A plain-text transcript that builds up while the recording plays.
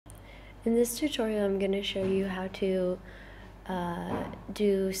In this tutorial, I'm going to show you how to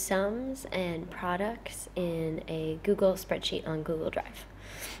do sums and products in a Google spreadsheet on Google Drive.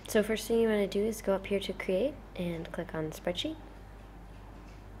 So first thing you want to do is go up here to create and click on spreadsheet.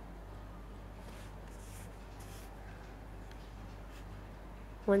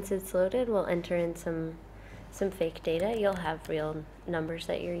 Once it's loaded, we'll enter in some fake data. You'll have real numbers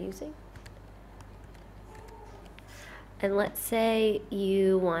that you're using. And let's say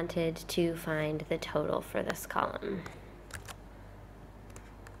you wanted to find the total for this column.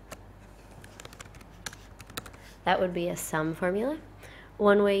 That would be a sum formula.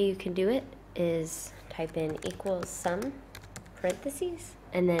 One way you can do it is type in equals sum, parentheses,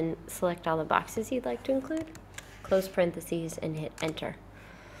 and then select all the boxes you'd like to include, close parentheses, and hit enter.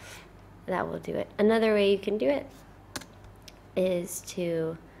 That will do it. Another way you can do it is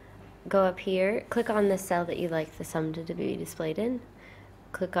to go up here, click on the cell that you'd like the sum to be displayed in,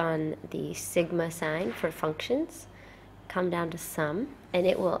 click on the sigma sign for functions, come down to sum, and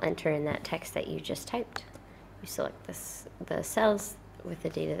it will enter in that text that you just typed. You select the cells with the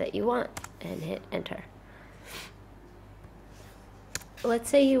data that you want and hit enter. Let's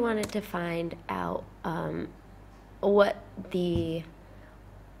say you wanted to find out what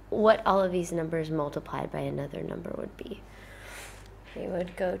all of these numbers multiplied by another number would be. You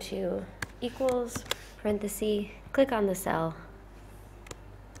would go to equals, parenthesis, click on the cell,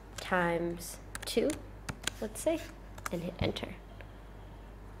 times 2, let's say, and hit enter.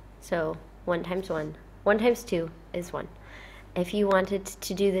 So 1 times 1. 1 times 2 is 1. If you wanted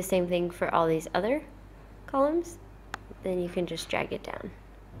to do the same thing for all these other columns, then you can just drag it down,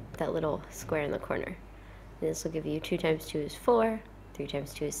 that little square in the corner. And this will give you 2 times 2 is 4, 3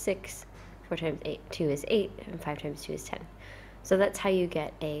 times 2 is 6, 4 times 2 is 8, and 5 times 2 is 10. So that's how you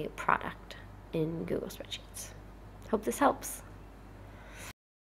get a product in Google Spreadsheets. Hope this helps.